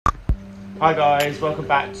Hi guys, welcome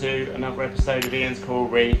back to another episode of Ian's Coral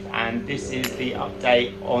Reef, and this is the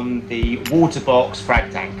update on the Waterbox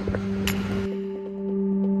frag tank.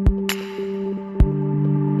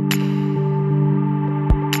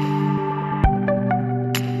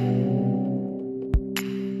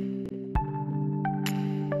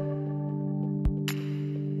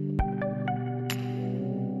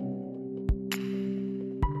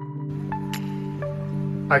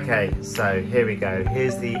 Okay, so here we go.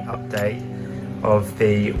 Here's the update of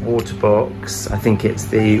the Waterbox. I think it's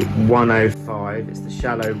the 105, it's the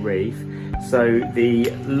shallow reef. So the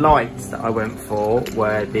lights that I went for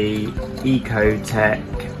were the Ecotech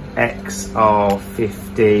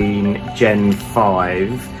XR15 Gen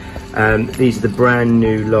 5. These are the brand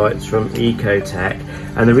new lights from Ecotech.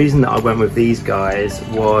 And the reason that I went with these guys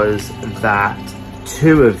was that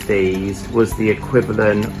 2 of these was the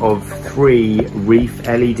equivalent of 3 Reef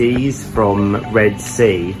LEDs from Red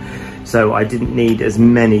Sea. So I didn't need as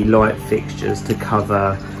many light fixtures to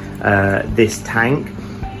cover this tank.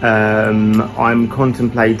 I'm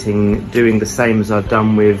contemplating doing the same as I've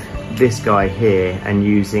done with this guy here and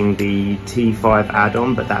using the T5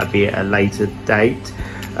 add-on, but that'd be at a later date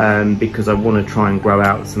because I want to try and grow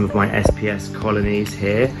out some of my SPS colonies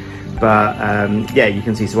here. But yeah, you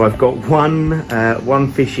can see, so I've got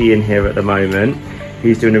one fishy in here at the moment.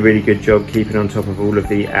 He's doing a really good job keeping on top of all of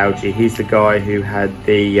the algae. He's the guy who had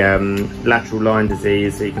the lateral line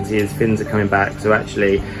disease, so you can see his fins are coming back. So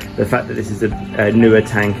actually, the fact that this is a newer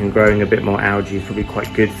tank and growing a bit more algae is probably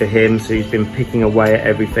quite good for him. So he's been picking away at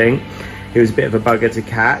everything. He was a bit of a bugger to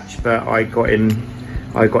catch, but I got him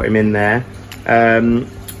in there.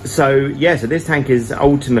 So yeah, so this tank has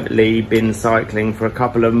ultimately been cycling for a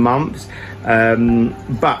couple of months,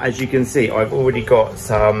 but as you can see, I've already got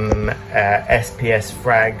some SPS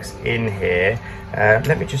frags in here.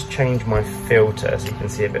 Let me just change my filter so you can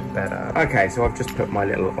see a bit better. Okay, so I've just put my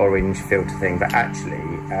little orange filter thing, but actually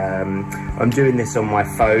I'm doing this on my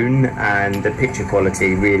phone and the picture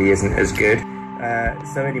quality really isn't as good.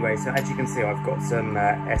 So anyway, so as you can see, I've got some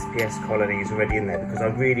SPS colonies already in there because I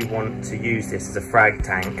really want to use this as a frag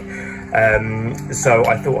tank. So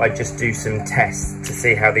I thought I'd just do some tests to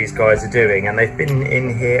see how these guys are doing. And they've been in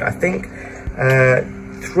here, I think,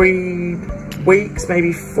 3 weeks,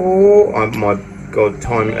 maybe 4. Oh my God,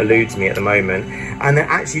 time eludes me at the moment. And they're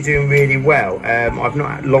actually doing really well. I've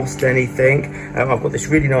not lost anything. I've got this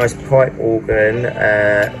really nice pipe organ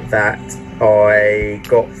that I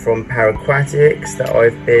got from Paraquatics that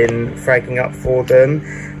I've been fragging up for them,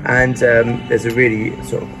 and there's a really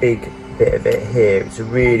sort of big bit of it here. It's a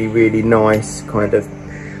really, really nice kind of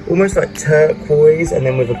almost like turquoise and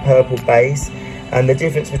then with a purple base. And the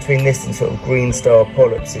difference between this and sort of green star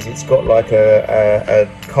polyps is it's got like a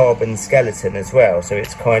carbon skeleton as well. So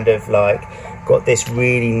it's kind of like got this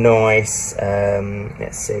really nice,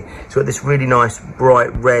 let's see, it's got this really nice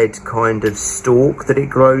bright red kind of stalk that it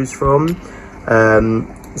grows from.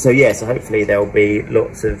 So yeah, so hopefully there'll be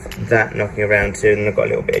lots of that knocking around too. And I've got a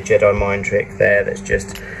little bit of Jedi mind trick there that's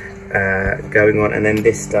just going on. And then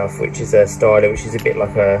this stuff, which is a styler, which is a bit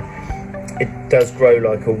like it does grow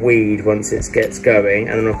like a weed once it gets going.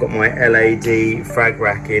 And then I've got my LAD frag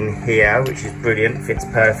rack in here, which is brilliant, fits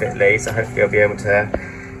perfectly. So hopefully I'll be able to,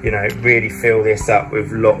 you know, really fill this up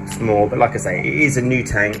with lots more. But like I say, it is a new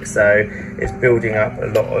tank, so it's building up a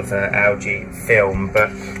lot of algae film. But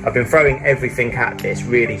I've been throwing everything at this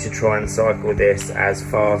really to try and cycle this as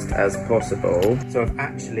fast as possible. So I've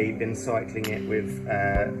actually been cycling it with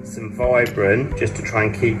some Vibrant just to try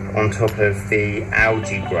and keep on top of the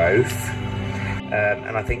algae growth.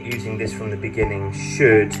 And I think using this from the beginning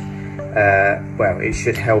should well, it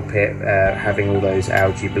should help it having all those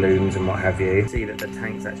algae blooms and what have you. See that the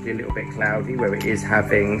tank's actually a little bit cloudy where it is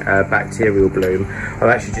having bacterial bloom. I've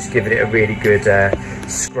actually just given it a really good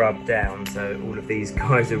scrub down, so all of these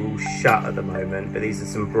guys are all shut at the moment, but these are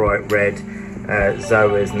some bright red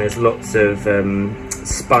zoas, and there's lots of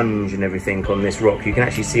sponge and everything on this rock. You can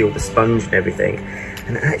actually see all the sponge and everything.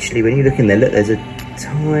 And actually when you look in there, look, there's a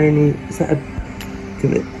tiny, is that a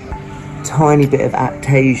tiny bit of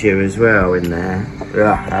Aptasia as well in there.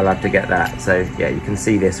 Ugh, I'll have to get that. So yeah, you can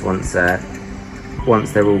see this once they're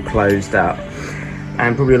all closed up.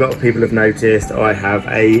 And probably a lot of people have noticed I have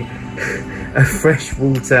a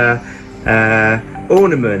freshwater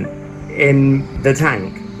ornament in the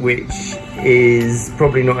tank, which is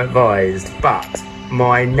probably not advised, but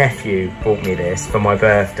my nephew bought me this for my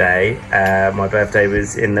birthday. My birthday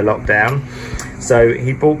was in the lockdown, so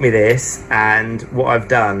he bought me this, and what I've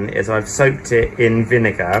done is I've soaked it in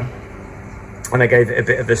vinegar and I gave it a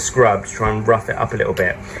bit of a scrub to try and rough it up a little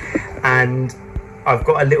bit. And I've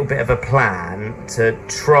got a little bit of a plan to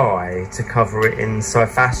try to cover it in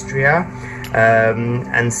Cyphastria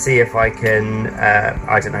and see if I can,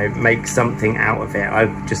 I don't know, make something out of it.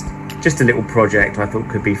 I've just a little project I thought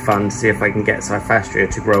could be fun to see if I can get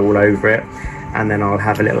Cyphastria to grow all over it, and then I'll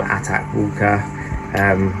have a little attack walker,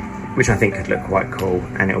 which I think could look quite cool,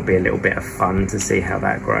 and it'll be a little bit of fun to see how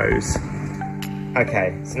that grows.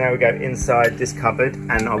 Okay, so now we go inside this cupboard,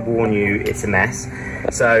 and I warn you, it's a mess.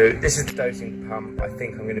 So this is the dosing pump I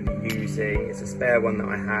think I'm going to be using. It's a spare one that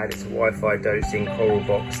I had. It's a Wi-Fi dosing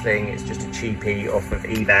Waterbox thing. It's just a cheapie off of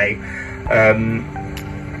eBay.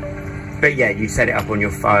 But yeah, you set it up on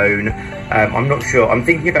your phone. I'm not sure. I'm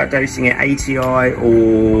thinking about dosing it ATI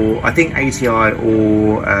or, I think ATI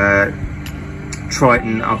or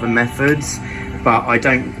Triton other methods. But I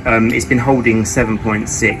don't, it's been holding 7.6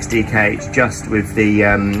 DKH just with the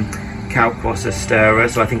Kalkwasser stirrer,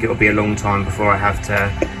 so I think it'll be a long time before I have to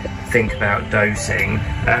think about dosing.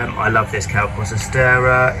 I love this Kalkwasser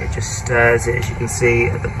stirrer. It just stirs it, as you can see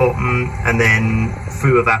at the bottom, and then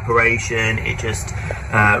through evaporation it just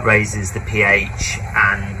raises the pH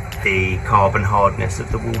and the carbon hardness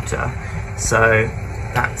of the water. So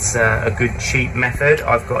that's a good cheap method.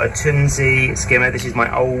 I've got a Tunzi skimmer. This is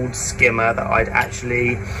my old skimmer that I'd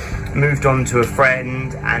actually moved on to a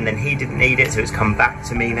friend, and then he didn't need it, so it's come back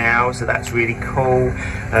to me now, so that's really cool.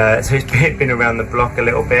 So it's been around the block a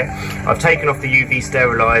little bit. I've taken off the UV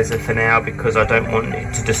sterilizer for now because I don't want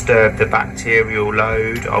it to disturb the bacterial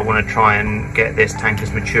load. I want to try and get this tank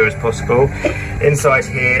as mature as possible. Inside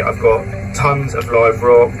here I've got tons of live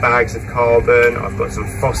rock, bags of carbon. I've got some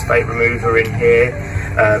phosphate remover in here.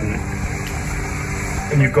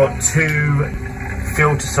 And you've got two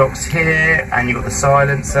filter socks here, and you've got the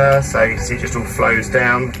silencer, so you can see it just all flows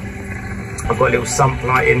down. I've got a little sump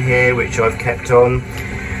light in here which I've kept on,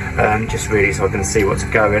 just really so I can see what's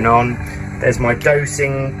going on. There's my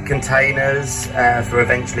dosing containers for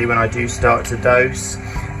eventually when I do start to dose.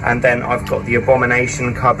 And then I've got the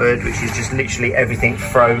abomination cupboard, which is just literally everything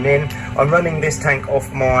thrown in. I'm running this tank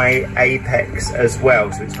off my Apex as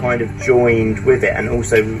well, so it's kind of joined with it, and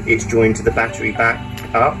also it's joined to the battery back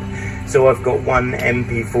up. So I've got one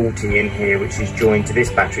MP40 in here which is joined to this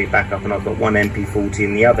battery backup, and I've got one MP40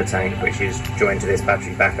 in the other tank which is joined to this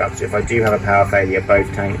battery backup. So if I do have a power failure,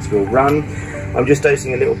 both tanks will run. I'm just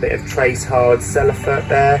dosing a little bit of Trace Hard Celifert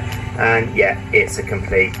there, and yeah, it's a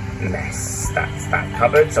complete mess. That's that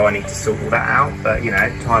cupboard, so I need to sort all that out, but you know,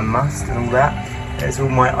 time must and all that. There's all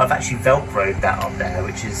my, I've actually Velcroed that up there,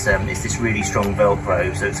 which is it's this really strong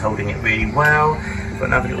Velcro, so it's holding it really well. Got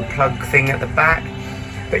another little plug thing at the back.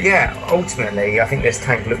 But yeah, ultimately, I think this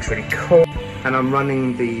tank looks really cool. And I'm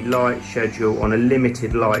running the light schedule on a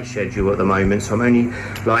limited light schedule at the moment, so I'm only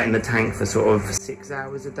lighting the tank for sort of 6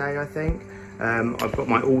 hours a day, I think. I've got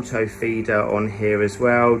my auto feeder on here as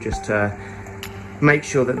well, just to make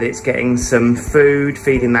sure that it's getting some food,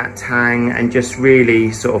 feeding that tang, and just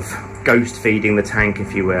really sort of ghost feeding the tank,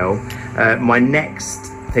 if you will. My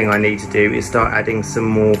next thing I need to do is start adding some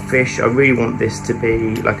more fish. I really want this to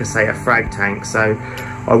be, like I say, a frag tank, so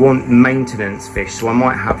I want maintenance fish. So I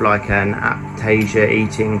might have like an Aptasia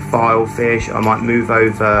eating file fish. I might move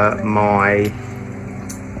over my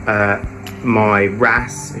my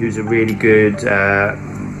wrasse, who's a really good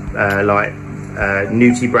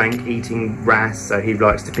nudibranch eating wrasse, so he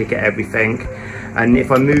likes to pick at everything. And if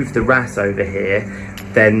I move the wrasse over here,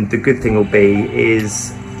 then the good thing will be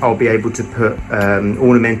is I'll be able to put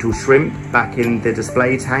ornamental shrimp back in the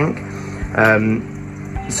display tank.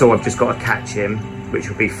 So I've just got to catch him, which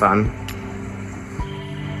will be fun.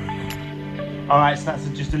 Alright, so that's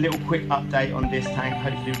just a little quick update on this tank.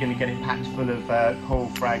 Hopefully we're going to get it packed full of coral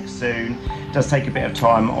frags soon. It does take a bit of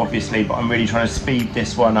time, obviously, but I'm really trying to speed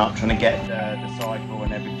this one up, trying to get the cycle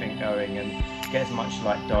and everything going, and get as much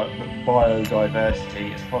like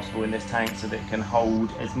biodiversity as possible in this tank, so that it can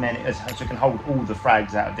hold as many so it can hold all the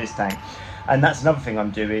frags out of this tank. And that's another thing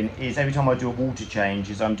I'm doing, is every time I do a water change,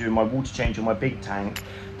 is I'm doing my water change on my big tank,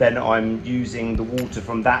 then I'm using the water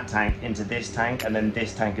from that tank into this tank, and then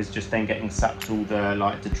this tank is just then getting sucked, all the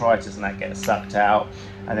like detritus and that gets sucked out,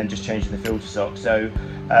 and then just changing the filter sock. So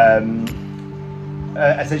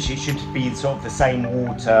essentially it should be sort of the same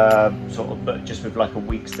water, sort of, but just with like a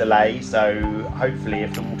week's delay. So hopefully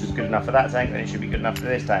if the water's good enough for that tank, then it should be good enough for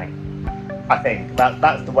this tank. I think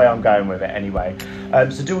that's the way I'm going with it anyway.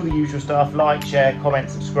 So do all the usual stuff, like, share, comment,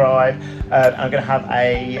 subscribe. I'm going to have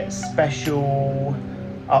a special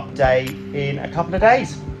update in a couple of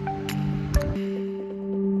days.